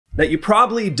that you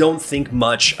probably don't think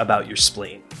much about your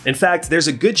spleen. In fact, there's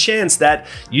a good chance that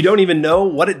you don't even know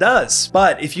what it does.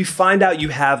 But if you find out you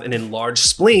have an enlarged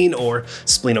spleen or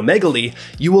splenomegaly,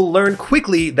 you will learn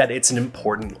quickly that it's an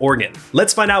important organ.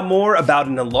 Let's find out more about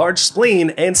an enlarged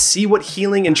spleen and see what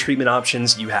healing and treatment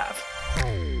options you have.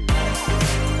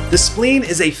 The spleen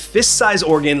is a fist-sized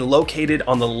organ located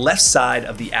on the left side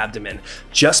of the abdomen,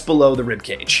 just below the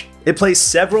ribcage. It plays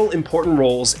several important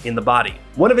roles in the body.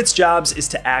 One of its jobs is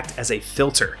to act as a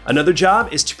filter. Another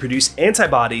job is to produce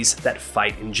antibodies that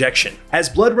fight injection. As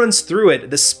blood runs through it,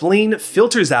 the spleen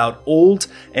filters out old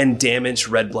and damaged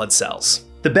red blood cells.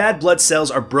 The bad blood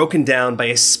cells are broken down by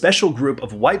a special group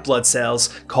of white blood cells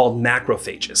called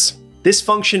macrophages. This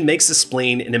function makes the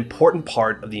spleen an important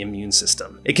part of the immune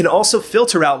system. It can also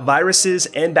filter out viruses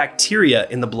and bacteria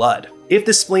in the blood. If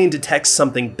the spleen detects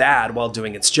something bad while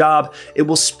doing its job, it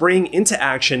will spring into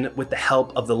action with the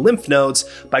help of the lymph nodes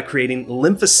by creating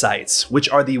lymphocytes, which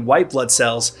are the white blood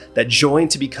cells that join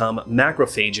to become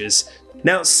macrophages.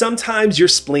 Now, sometimes your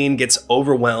spleen gets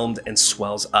overwhelmed and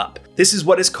swells up. This is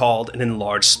what is called an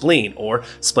enlarged spleen, or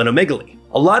splenomegaly.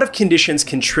 A lot of conditions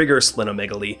can trigger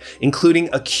splenomegaly, including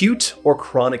acute or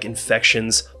chronic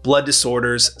infections, blood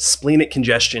disorders, splenic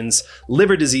congestions,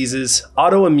 liver diseases,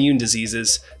 autoimmune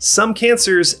diseases, some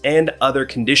cancers, and other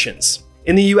conditions.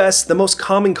 In the US, the most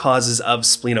common causes of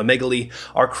splenomegaly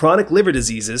are chronic liver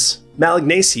diseases,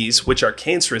 malignancies, which are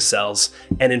cancerous cells,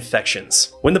 and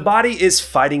infections. When the body is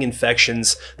fighting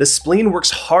infections, the spleen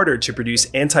works harder to produce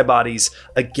antibodies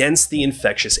against the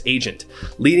infectious agent,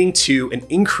 leading to an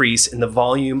increase in the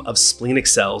volume of splenic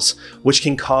cells, which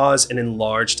can cause an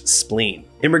enlarged spleen.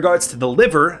 In regards to the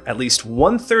liver, at least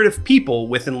 1/3 of people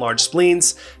with enlarged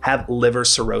spleens have liver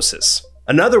cirrhosis.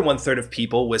 Another 1/3 of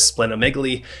people with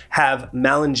splenomegaly have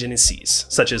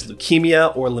malignancies, such as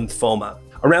leukemia or lymphoma.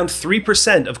 Around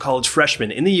 3% of college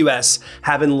freshmen in the US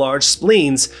have enlarged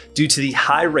spleens due to the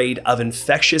high rate of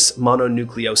infectious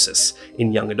mononucleosis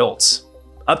in young adults.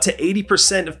 Up to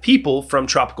 80% of people from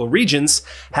tropical regions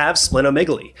have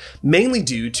splenomegaly, mainly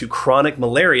due to chronic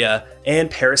malaria and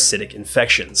parasitic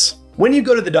infections. When you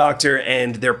go to the doctor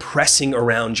and they're pressing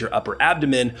around your upper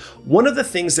abdomen, one of the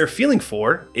things they're feeling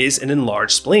for is an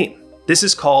enlarged spleen. This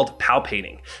is called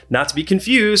palpating, not to be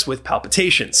confused with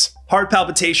palpitations. Heart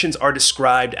palpitations are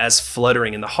described as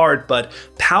fluttering in the heart, but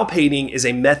palpating is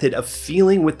a method of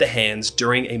feeling with the hands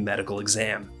during a medical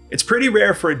exam. It's pretty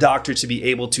rare for a doctor to be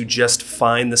able to just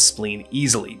find the spleen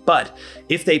easily, but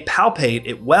if they palpate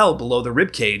it well below the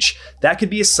ribcage, that could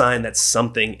be a sign that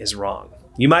something is wrong.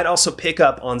 You might also pick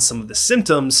up on some of the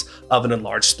symptoms of an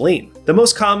enlarged spleen. The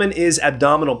most common is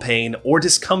abdominal pain or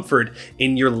discomfort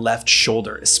in your left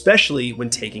shoulder, especially when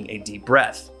taking a deep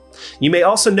breath. You may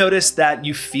also notice that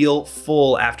you feel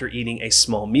full after eating a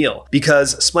small meal.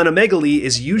 Because splenomegaly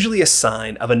is usually a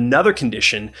sign of another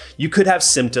condition, you could have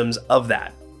symptoms of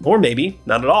that, or maybe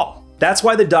not at all. That's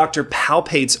why the doctor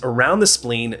palpates around the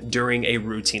spleen during a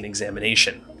routine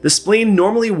examination. The spleen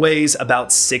normally weighs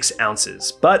about 6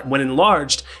 ounces, but when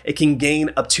enlarged, it can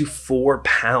gain up to 4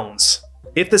 pounds.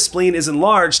 If the spleen is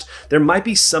enlarged, there might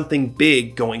be something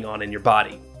big going on in your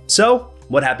body. So,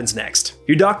 what happens next?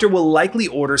 Your doctor will likely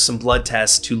order some blood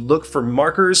tests to look for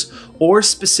markers or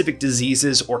specific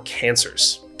diseases or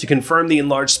cancers. To confirm the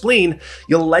enlarged spleen,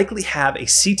 you'll likely have a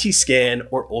CT scan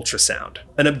or ultrasound.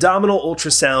 An abdominal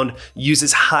ultrasound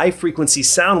uses high-frequency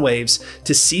sound waves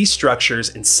to see structures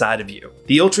inside of you.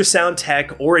 The ultrasound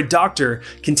tech or a doctor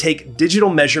can take digital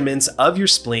measurements of your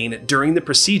spleen during the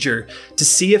procedure to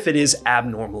see if it is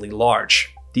abnormally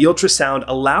large. The ultrasound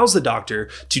allows the doctor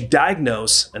to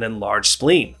diagnose an enlarged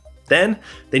spleen. Then,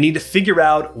 they need to figure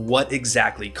out what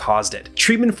exactly caused it.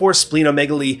 Treatment for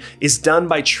splenomegaly is done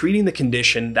by treating the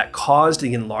condition that caused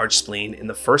the enlarged spleen in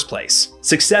the first place.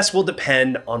 Success will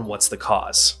depend on what's the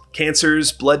cause.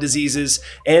 Cancers, blood diseases,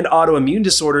 and autoimmune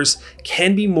disorders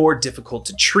can be more difficult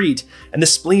to treat, and the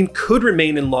spleen could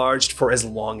remain enlarged for as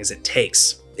long as it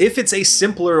takes. If it's a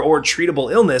simpler or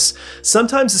treatable illness,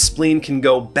 sometimes the spleen can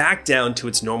go back down to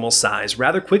its normal size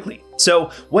rather quickly.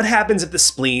 So, what happens if the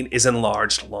spleen is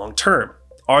enlarged long term?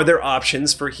 Are there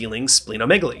options for healing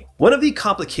splenomegaly? One of the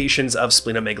complications of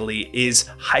splenomegaly is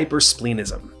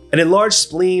hypersplenism. An enlarged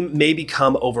spleen may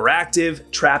become overactive,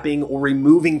 trapping or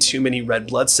removing too many red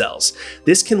blood cells.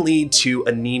 This can lead to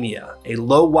anemia, a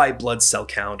low white blood cell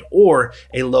count, or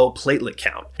a low platelet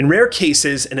count. In rare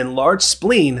cases, an enlarged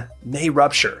spleen may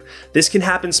rupture. This can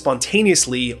happen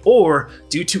spontaneously or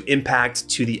due to impact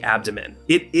to the abdomen.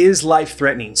 It is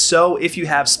life-threatening, so if you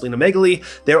have splenomegaly,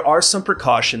 there are some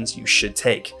precautions you should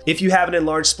take. If you have an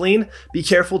enlarged spleen, be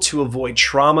careful to avoid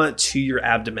trauma to your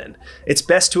abdomen. It's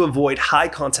best to avoid high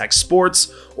contact contact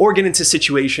sports or get into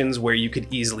situations where you could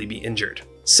easily be injured.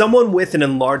 Someone with an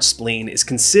enlarged spleen is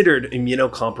considered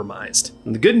immunocompromised.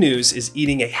 And the good news is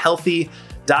eating a healthy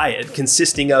diet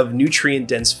consisting of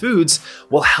nutrient-dense foods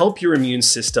will help your immune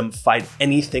system fight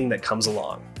anything that comes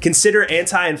along. Consider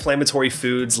anti-inflammatory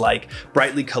foods like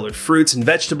brightly colored fruits and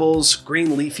vegetables,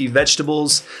 green leafy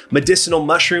vegetables, medicinal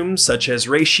mushrooms such as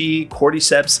reishi,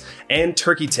 cordyceps, and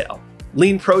turkey tail,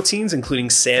 lean proteins including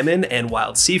salmon and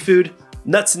wild seafood,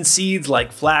 nuts and seeds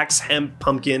like flax, hemp,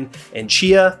 pumpkin, and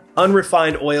chia,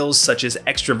 unrefined oils such as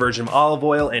extra virgin olive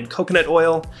oil and coconut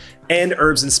oil, and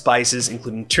herbs and spices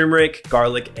including turmeric,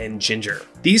 garlic, and ginger.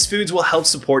 These foods will help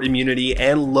support immunity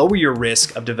and lower your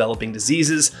risk of developing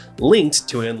diseases linked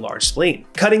to an enlarged spleen.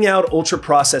 Cutting out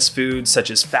ultra-processed foods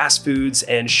such as fast foods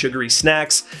and sugary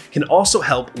snacks can also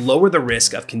help lower the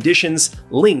risk of conditions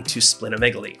linked to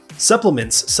splenomegaly.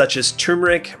 Supplements such as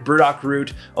turmeric, burdock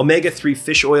root, omega-3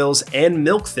 fish oils, and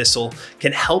milk thistle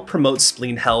can help promote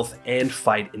spleen health and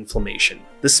fight inflammation.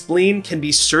 The spleen can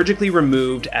be surgically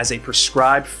removed as a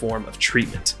prescribed form of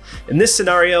treatment. In this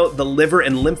scenario, the liver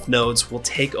and lymph nodes will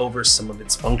take over some of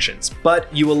its functions,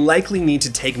 but you will likely need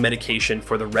to take medication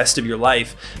for the rest of your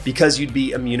life because you'd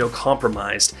be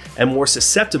immunocompromised and more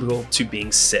susceptible to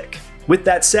being sick. With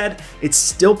that said, it's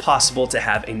still possible to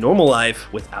have a normal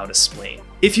life without a spleen.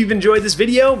 If you've enjoyed this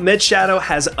video, MedShadow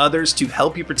has others to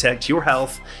help you protect your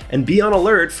health and be on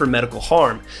alert for medical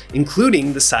harm,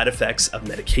 including the side effects of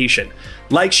medication.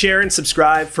 Like, share, and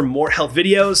subscribe for more health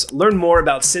videos. Learn more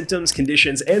about symptoms,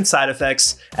 conditions, and side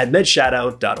effects at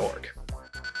medshadow.org.